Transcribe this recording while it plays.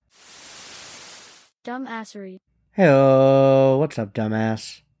Dumbassery. Hey, what's up,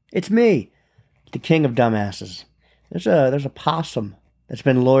 dumbass? It's me, the king of dumbasses. There's a possum that's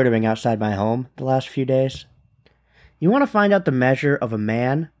been loitering outside my home the last few days. You want to find out the measure of a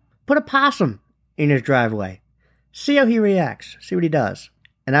man? Put a possum in his driveway. See how he reacts. See what he does.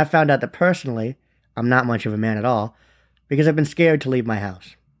 And I found out that personally, I'm not much of a man at all, because I've been scared to leave my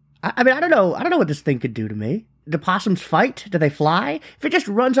house. I don't know what this thing could do to me. Do possums fight? Do they fly? If it just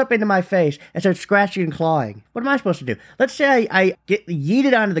runs up into my face and starts scratching and clawing, what am I supposed to do? Let's say I get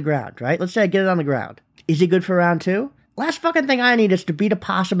yeeted onto the ground, right? Let's say I get it on the ground. Is he good for round two? Last fucking thing I need is to beat a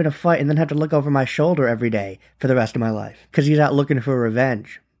possum in a fight and then have to look over my shoulder every day for the rest of my life, because he's out looking for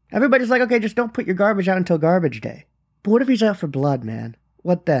revenge. Everybody's like, okay, just don't put your garbage out until garbage day. But what if he's out for blood, man?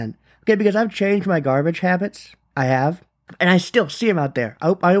 What then? Okay, because I've changed my garbage habits. I have. And I still see him out there.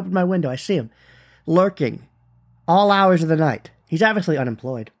 I open my window. I see him lurking all hours of the night. He's obviously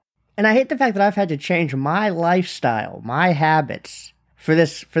unemployed. And I hate the fact that I've had to change my lifestyle, my habits, for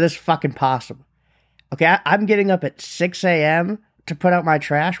this fucking possum. Okay, I'm getting up at 6 a.m. to put out my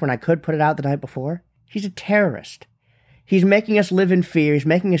trash when I could put it out the night before. He's a terrorist. He's making us live in fear. He's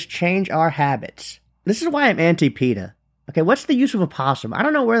making us change our habits. This is why I'm anti-PETA. Okay, what's the use of a possum? I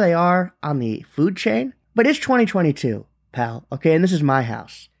don't know where they are on the food chain, but it's 2022, pal. Okay, and this is my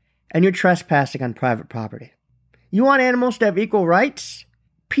house. And you're trespassing on private property. You want animals to have equal rights?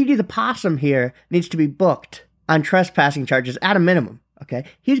 Petey the possum here needs to be booked on trespassing charges at a minimum, okay?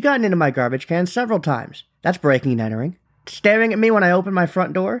 He's gotten into my garbage can several times. That's breaking and entering. Staring at me when I open my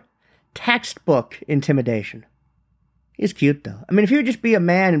front door? Textbook intimidation. He's cute, though. I mean, if he would just be a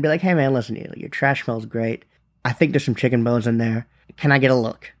man and be like, hey, man, listen, your trash smells great. I think there's some chicken bones in there. Can I get a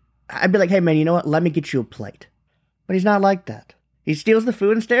look? I'd be like, hey, man, you know what? Let me get you a plate. But he's not like that. He steals the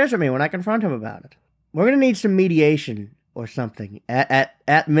food and stares at me when I confront him about it. We're going to need some mediation or something,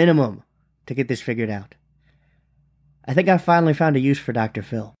 at minimum, to get this figured out. I think I finally found a use for Dr.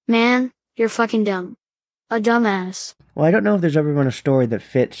 Phil. Man, you're fucking dumb. A dumbass. Well, I don't know if there's ever been a story that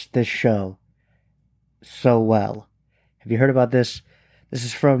fits this show so well. Have you heard about this? This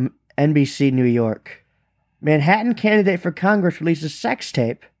is from NBC New York. Manhattan candidate for Congress releases sex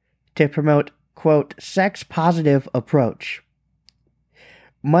tape to promote, quote, sex-positive approach.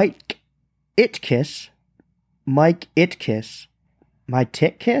 Mike Itkiss, my tit kiss?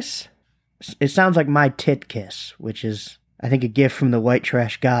 It sounds like my tit kiss, which is, I think, a gift from the white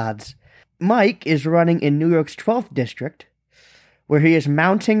trash gods. Mike is running in New York's 12th district, where he is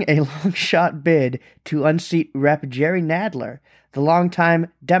mounting a long-shot bid to unseat Rep. Jerry Nadler, the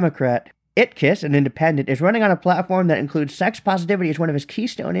longtime Democrat. Itkiss, an independent, is running on a platform that includes sex positivity as one of his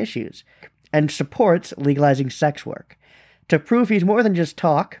keystone issues and supports legalizing sex work. To prove he's more than just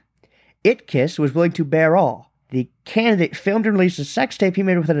talk, Itkiss was willing to bear all. The candidate filmed and released a sex tape he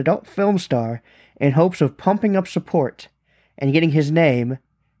made with an adult film star in hopes of pumping up support and getting his name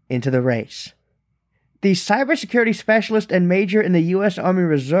into the race. The cybersecurity specialist and major in the U.S. Army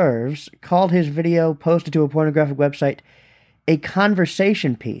Reserves called his video posted to a pornographic website a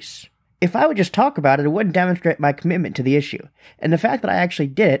conversation piece. If I would just talk about it, it wouldn't demonstrate my commitment to the issue. And the fact that I actually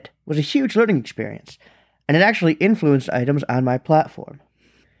did it was a huge learning experience. And it actually influenced items on my platform.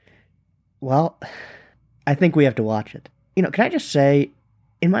 Well, I think we have to watch it. Can I just say,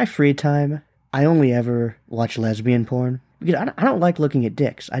 in my free time, I only ever watch lesbian porn. Because I don't like looking at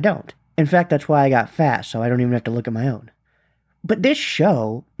dicks. I don't. In fact, that's why I got fat, so I don't even have to look at my own. But this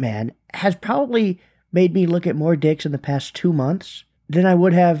show, man, has probably made me look at more dicks in the past 2 months than I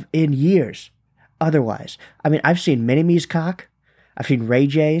would have in years otherwise. I mean, I've seen Mini-Me's cock. I've seen Ray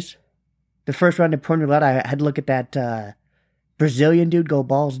J's. The first round of Porn Roulette, I had to look at that Brazilian dude go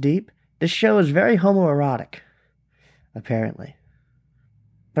balls deep. This show is very homoerotic, apparently.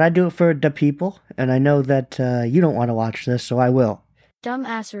 But I do it for the people, and I know that you don't want to watch this, so I will.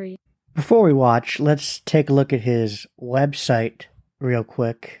 Dumbassery. Before we watch, let's take a look at his website real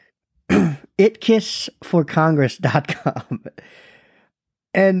quick. itkissforcongress.com.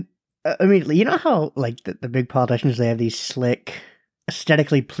 And immediately, you know how, like, the big politicians, they have these slick,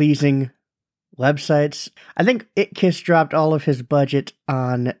 aesthetically pleasing websites? I think Itkiss dropped all of his budget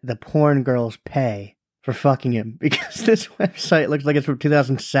on the porn girls' pay for fucking him, because this website looks like it's from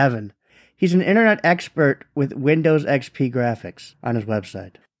 2007. He's an internet expert with Windows XP graphics on his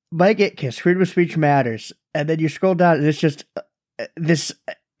website. Mike Itkiss, freedom of speech matters. And then you scroll down, and it's just this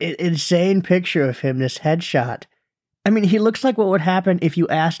insane picture of him, this headshot. I mean, he looks like what would happen if you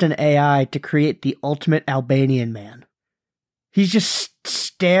asked an AI to create the ultimate Albanian man. He's just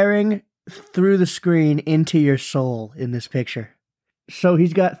staring through the screen into your soul in this picture. So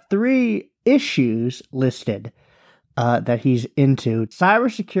he's got 3 issues listed. that he's into: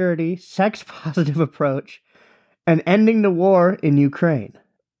 cybersecurity, sex-positive approach, and ending the war in Ukraine.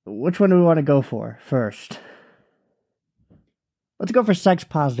 Which one do we want to go for first? Let's go for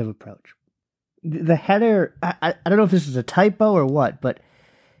sex-positive approach. The header, I don't know if this is a typo or what, but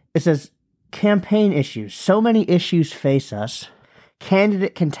it says, campaign issues. So many issues face us.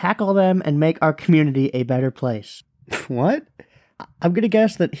 Candidate can tackle them and make our community a better place. What? I'm going to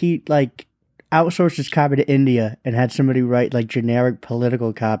guess that he, outsourced his copy to India and had somebody write, generic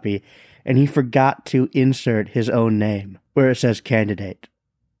political copy, and he forgot to insert his own name where it says candidate.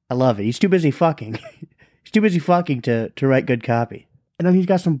 I love it. He's too busy fucking. He's too busy fucking to write good copy. And then he's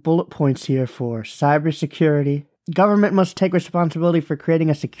got some bullet points here for cybersecurity. Government must take responsibility for creating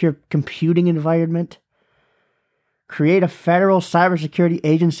a secure computing environment. Create a federal cybersecurity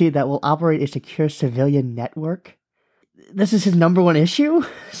agency that will operate a secure civilian network. This is his number one issue?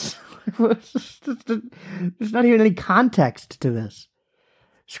 There's not even any context to this.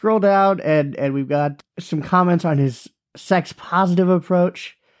 Scroll down and we've got some comments on his sex-positive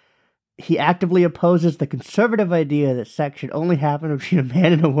approach. He actively opposes the conservative idea that sex should only happen between a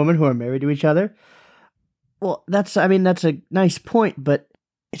man and a woman who are married to each other. Well, that's a nice point, but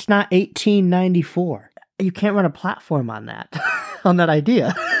it's not 1894. You can't run a platform on that, on that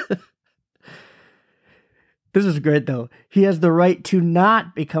idea. This is great, though. He has the right to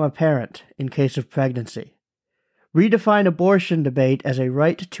not become a parent in case of pregnancy. Redefine abortion debate as a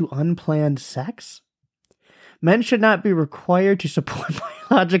right to unplanned sex. Men should not be required to support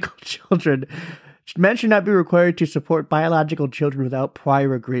biological children. Men should not be required to support biological children without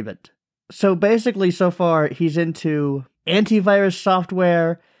prior agreement. So basically, so far, he's into antivirus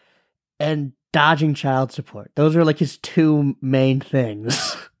software and dodging child support. Those are his two main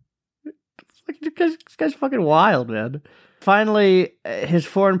things. This guy's fucking wild, man. Finally, his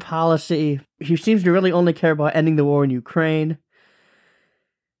foreign policy. He seems to really only care about ending the war in Ukraine.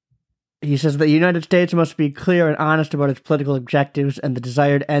 He says the United States must be clear and honest about its political objectives and the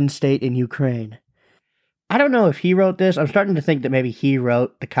desired end state in Ukraine. I don't know if he wrote this. I'm starting to think that maybe he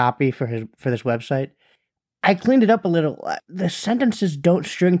wrote the copy for this website. I cleaned it up a little. The sentences don't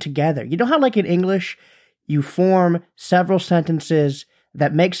string together. You know how, in English, you form several sentences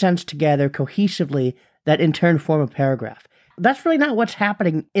that make sense together cohesively that in turn form a paragraph? That's really not what's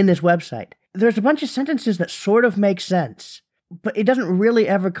happening in this website. There's a bunch of sentences that sort of make sense, but it doesn't really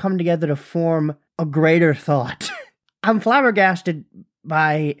ever come together to form a greater thought. I'm flabbergasted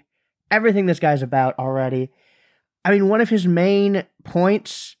by everything this guy's about already. I mean, one of his main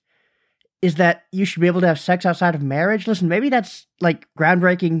points is that you should be able to have sex outside of marriage. Listen, maybe that's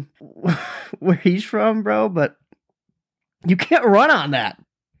groundbreaking where he's from, bro, but you can't run on that.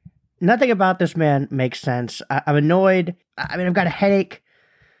 Nothing about this man makes sense. I'm annoyed. I've got a headache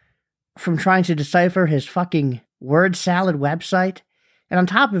from trying to decipher his fucking word salad website. And on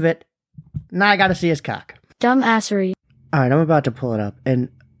top of it, now I gotta see his cock. Dumbassery. Alright, I'm about to pull it up. And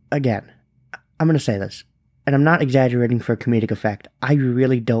again, I'm gonna say this. And I'm not exaggerating for comedic effect. I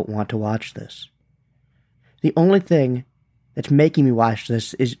really don't want to watch this. The only thing that's making me watch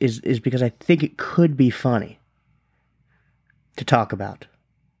this is because I think it could be funny to talk about.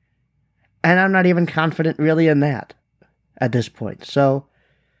 And I'm not even confident really in that at this point. So,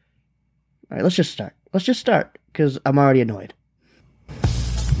 alright, let's just start. Let's just start, because I'm already annoyed.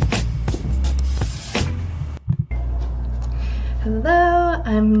 Hello,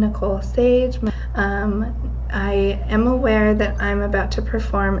 I'm Nicole Sage. I am aware that I'm about to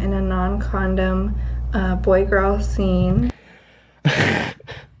perform in a non-condom boy-girl scene.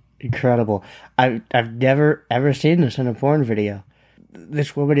 Incredible. I've never ever seen this in a porn video.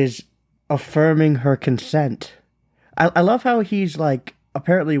 This woman is affirming her consent. I love how he's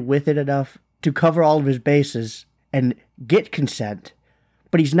apparently with it enough to cover all of his bases and get consent,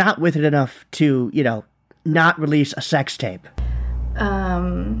 but he's not with it enough to, not release a sex tape.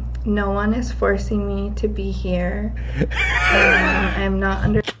 No one is forcing me to be here. I'm not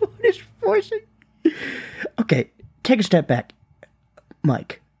under... No one is forcing... Okay, take a step back.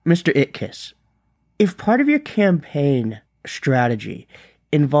 Mike, Mr. Itkiss, if part of your campaign strategy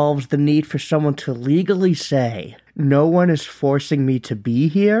involves the need for someone to legally say, no one is forcing me to be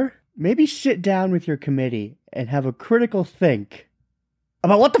here, maybe sit down with your committee and have a critical think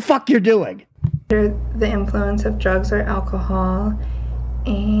about what the fuck you're doing. Under the influence of drugs or alcohol,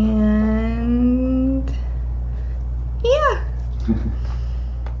 and yeah.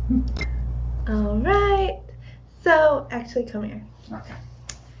 All right. So, actually, come here. Okay.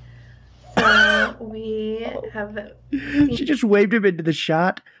 So, we have... She just waved him into the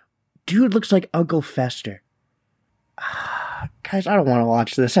shot. Dude looks like Uncle Fester. Guys, I don't want to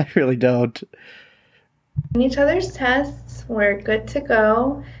watch this. I really don't. In each other's tests, we're good to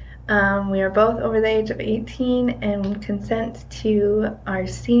go. We are both over the age of 18 and consent to our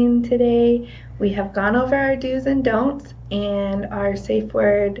scene today. We have gone over our do's and don'ts, and our safe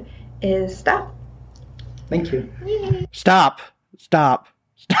word is stop. Thank you. Stop. Stop.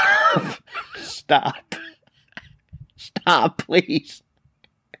 Stop. Stop. Stop, please.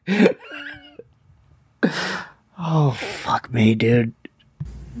 Oh, fuck me, dude.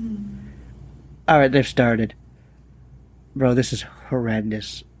 Alright, they've started. Bro, this is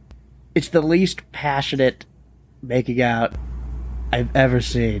horrendous. It's the least passionate making out I've ever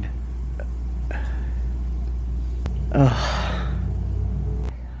seen. Ugh.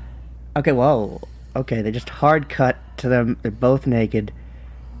 Okay, whoa. Okay, they just hard cut to them. They're both naked.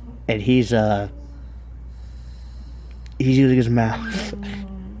 And he's using his mouth.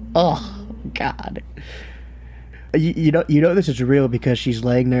 Oh, God. You know this is real because she's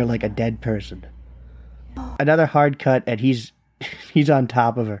laying there like a dead person. Another hard cut, and he's on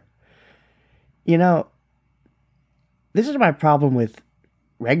top of her. You know, this is my problem with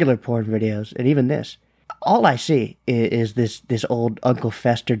regular porn videos, and even this. All I see is this old Uncle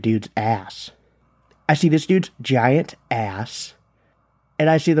Fester dude's ass. I see this dude's giant ass, and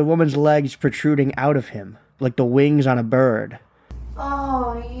I see the woman's legs protruding out of him, like the wings on a bird.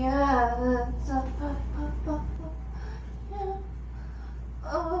 Oh, yeah, that's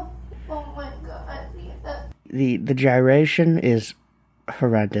oh my God, yeah. The gyration is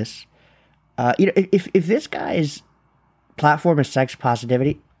horrendous. If this guy's platform is sex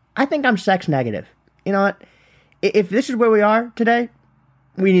positivity, I think I'm sex negative. You know what? If this is where we are today,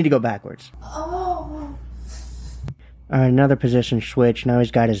 we need to go backwards. Oh. Alright, another position switch. Now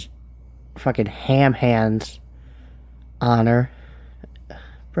he's got his fucking ham hands on her.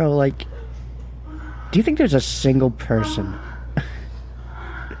 Bro, like, do you think there's a single person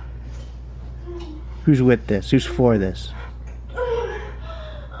who's with this, who's for this?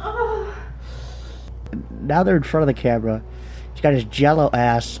 Now they're in front of the camera. He's got his jello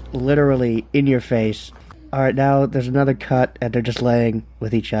ass literally in your face. Alright, now there's another cut and they're just laying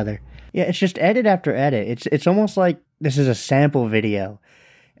with each other. Yeah, it's just edit after edit. It's almost like this is a sample video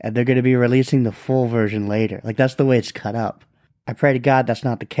and they're going to be releasing the full version later. Like, that's the way it's cut up. I pray to God that's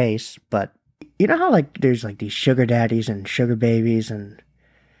not the case, but you know how, like, there's like these sugar daddies and sugar babies, and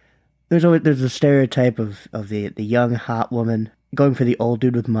there's a stereotype of the young hot woman going for the old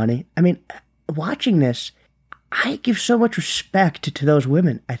dude with money. I mean, watching this, I give so much respect to those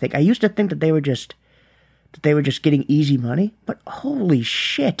women. I think I used to think that they were just getting easy money, but holy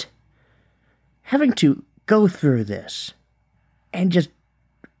shit, having to go through this and just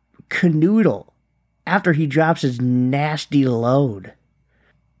canoodle after he drops his nasty load.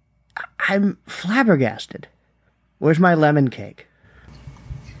 I'm flabbergasted. Where's my lemon cake?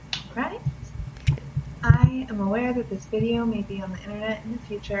 Right? I am aware that this video may be on the internet in the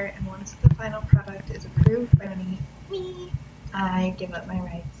future, and once the final product is approved by me, I give up my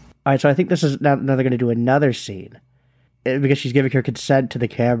rights. Alright, so I think this is now they're going to do another scene. Because she's giving her consent to the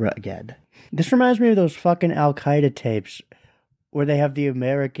camera again. This reminds me of those fucking Al-Qaeda tapes where they have the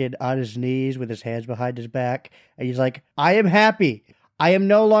American on his knees with his hands behind his back, and he's like, I am happy. I am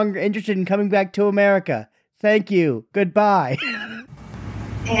no longer interested in coming back to America. Thank you. Goodbye.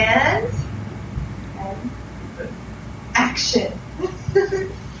 And action.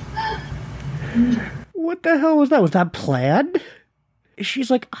 What the hell was that? Was that planned?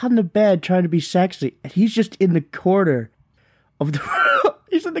 She's like on the bed trying to be sexy, and he's just in the corner of the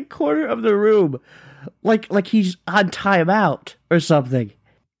he's in the corner of the room. Like he's on timeout or something.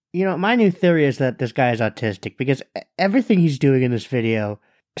 You know, my new theory is that this guy is autistic because everything he's doing in this video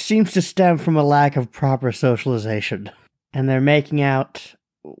seems to stem from a lack of proper socialization. And they're making out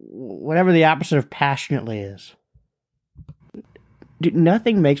whatever the opposite of passionately is. Dude,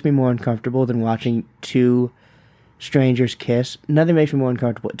 nothing makes me more uncomfortable than watching two strangers kiss. Nothing makes me more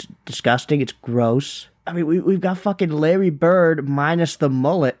uncomfortable. It's disgusting. It's gross. I mean, we've got fucking Larry Bird minus the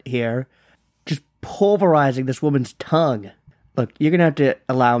mullet here, just pulverizing this woman's tongue. Look, you're going to have to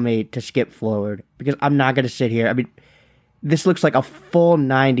allow me to skip forward because I'm not going to sit here. I mean, this looks like a full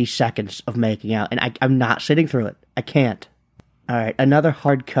 90 seconds of making out, and I'm not sitting through it. I can't. All right, another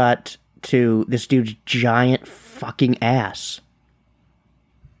hard cut to this dude's giant fucking ass.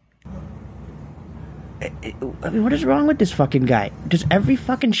 I mean, what is wrong with this fucking guy? Does every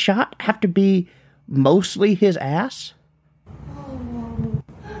fucking shot have to be mostly his ass?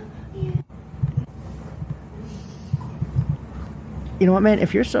 You know what, man?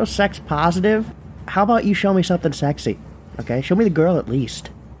 If you're so sex positive, how about you show me something sexy? Okay? Show me the girl at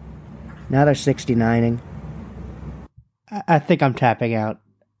least. Now they're 69ing. I think I'm tapping out.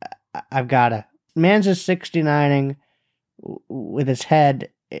 I've gotta. Man's is 69ing with his head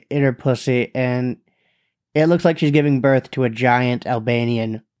in her pussy, and it looks like she's giving birth to a giant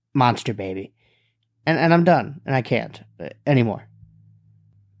Albanian monster baby. And I'm done, and I can't anymore.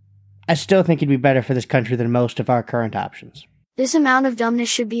 I still think it'd be better for this country than most of our current options. This amount of dumbness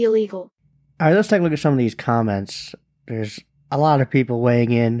should be illegal. Alright, let's take a look at some of these comments. There's a lot of people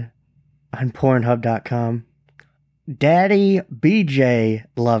weighing in on Pornhub.com. Daddy BJ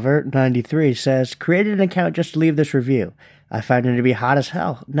Lover 93 says, created an account just to leave this review. I found him to be hot as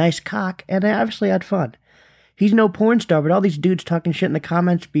hell, nice cock, and I obviously had fun. He's no porn star, but all these dudes talking shit in the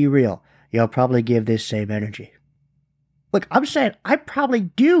comments, be real. You'll probably give this same energy. Look, I'm saying I probably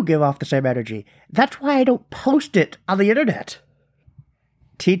do give off the same energy. That's why I don't post it on the internet.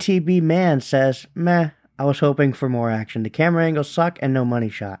 TTB Man says, meh, I was hoping for more action. The camera angles suck and no money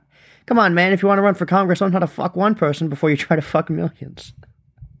shot. Come on, man, if you want to run for Congress, learn how to fuck one person before you try to fuck millions.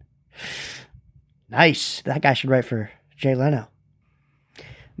 Nice. That guy should write for Jay Leno.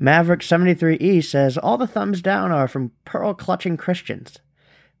 Maverick73E says, all the thumbs down are from pearl-clutching Christians.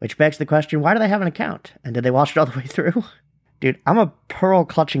 Which begs the question, why do they have an account? And did they watch it all the way through? Dude, I'm a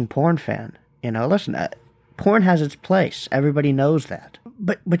pearl-clutching porn fan. You know, listen, porn has its place. Everybody knows that.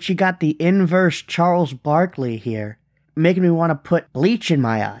 But you got the inverse Charles Barkley here, making me want to put bleach in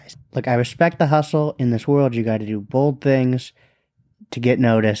my eyes. Look, I respect the hustle. In this world, you got to do bold things to get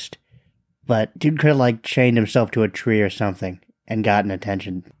noticed. But dude could have, chained himself to a tree or something and gotten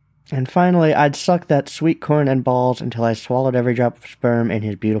attention. And finally, I'd suck that sweet corn and balls until I swallowed every drop of sperm in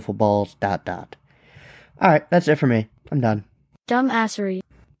his beautiful balls, ... Alright, that's it for me. I'm done. Dumbassery.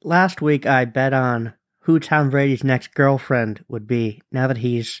 Last week, I bet on who Tom Brady's next girlfriend would be now that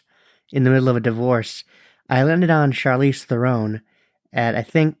he's in the middle of a divorce. I landed on Charlize Theron at, I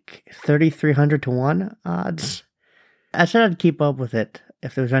think, 3,300 to 1 odds. I said I'd keep up with it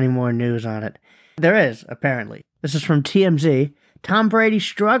if there was any more news on it. There is, apparently. This is from TMZ. Tom Brady,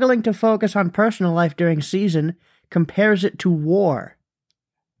 struggling to focus on personal life during season, compares it to war.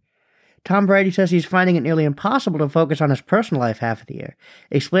 Tom Brady says he's finding it nearly impossible to focus on his personal life half of the year,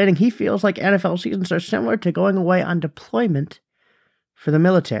 explaining he feels like NFL seasons are similar to going away on deployment for the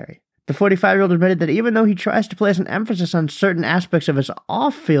military. The 45-year-old admitted that even though he tries to place an emphasis on certain aspects of his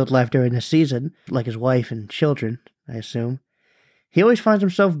off-field life during the season, like his wife and children, I assume, he always finds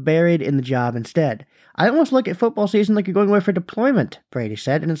himself buried in the job instead. I almost look at football season like you're going away for deployment, Brady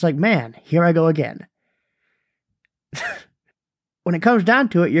said, and it's like, man, here I go again. When it comes down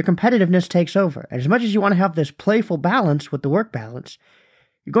to it, your competitiveness takes over. And as much as you want to have this playful balance with the work balance,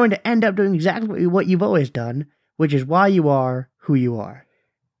 you're going to end up doing exactly what you've always done, which is why you are who you are.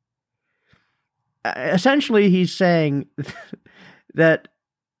 Essentially, he's saying that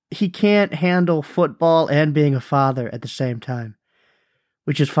he can't handle football and being a father at the same time,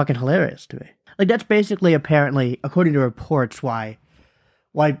 which is fucking hilarious to me. That's basically, apparently, according to reports, why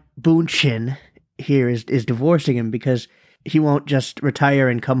Boonchen here is divorcing him, because he won't just retire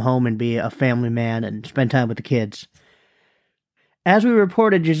and come home and be a family man and spend time with the kids. As we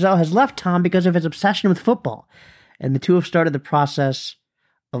reported, Giselle has left Tom because of his obsession with football, and the two have started the process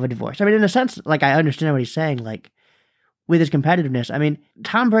of a divorce. I mean, in a sense, I understand what he's saying, with his competitiveness. I mean,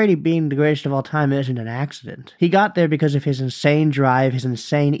 Tom Brady being the greatest of all time isn't an accident. He got there because of his insane drive, his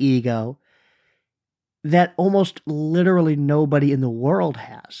insane ego, that almost literally nobody in the world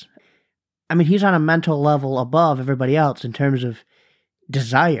has. I mean, he's on a mental level above everybody else in terms of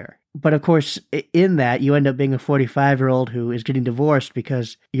desire. But of course, in that, you end up being a 45-year-old who is getting divorced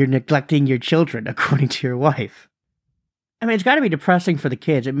because you're neglecting your children, according to your wife. I mean, it's got to be depressing for the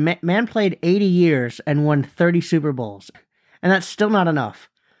kids. Man played 80 years and won 30 Super Bowls. And that's still not enough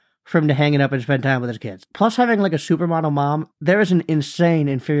for him to hang it up and spend time with his kids. Plus, having a supermodel mom, there is an insane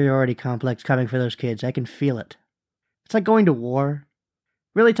inferiority complex coming for those kids. I can feel it. It's like going to war.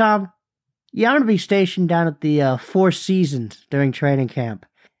 Really, Tom? Yeah, I'm going to be stationed down at the Four Seasons during training camp.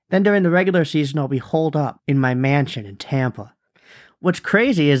 Then during the regular season, I'll be holed up in my mansion in Tampa. What's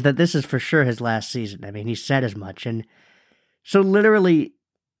crazy is that this is for sure his last season. I mean, he said as much. And so literally,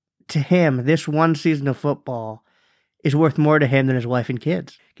 to him, this one season of football is worth more to him than his wife and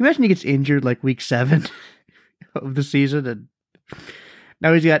kids. Can you imagine he gets injured week 7 of the season, and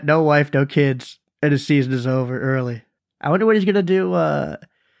now he's got no wife, no kids, and his season is over early? I wonder what he's going to do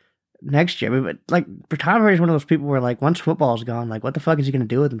next year. I mean, but Tom Brady's one of those people where, once football's gone, what the fuck is he going to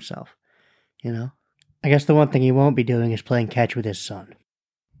do with himself? You know? I guess the one thing he won't be doing is playing catch with his son.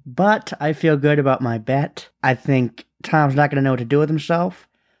 But I feel good about my bet. I think Tom's not going to know what to do with himself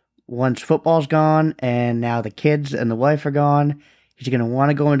once football's gone, and now the kids and the wife are gone. He's going to want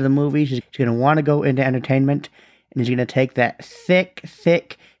to go into the movies. He's going to want to go into entertainment, and he's going to take that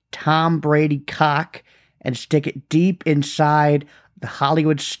thick, Tom Brady cock and stick it deep inside the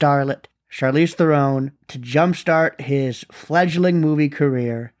Hollywood starlet Charlize Theron to jumpstart his fledgling movie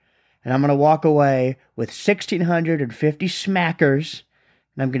career. And I'm going to walk away with 1,650 smackers,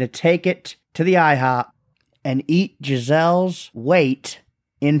 and I'm going to take it to the IHOP and eat Giselle's weight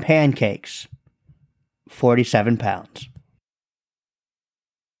in pancakes. 47 pounds.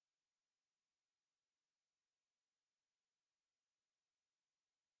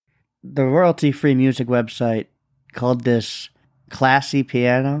 The royalty-free music website called this classy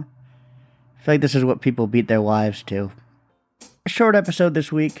piano. I feel like this is what people beat their wives to. A short episode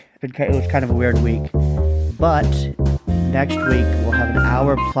this week. It was kind of a weird week. But next week we'll have an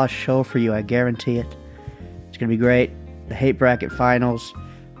hour-plus show for you, I guarantee it. It's going to be great. The Hate Bracket Finals,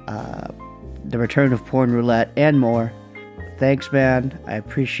 the return of Porn Roulette, and more. Thanks, man. I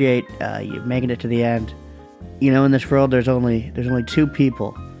appreciate you making it to the end. You know, in this world, there's only two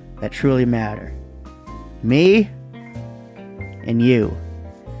people that truly matter. Me and you.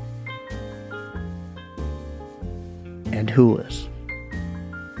 And Hoolis.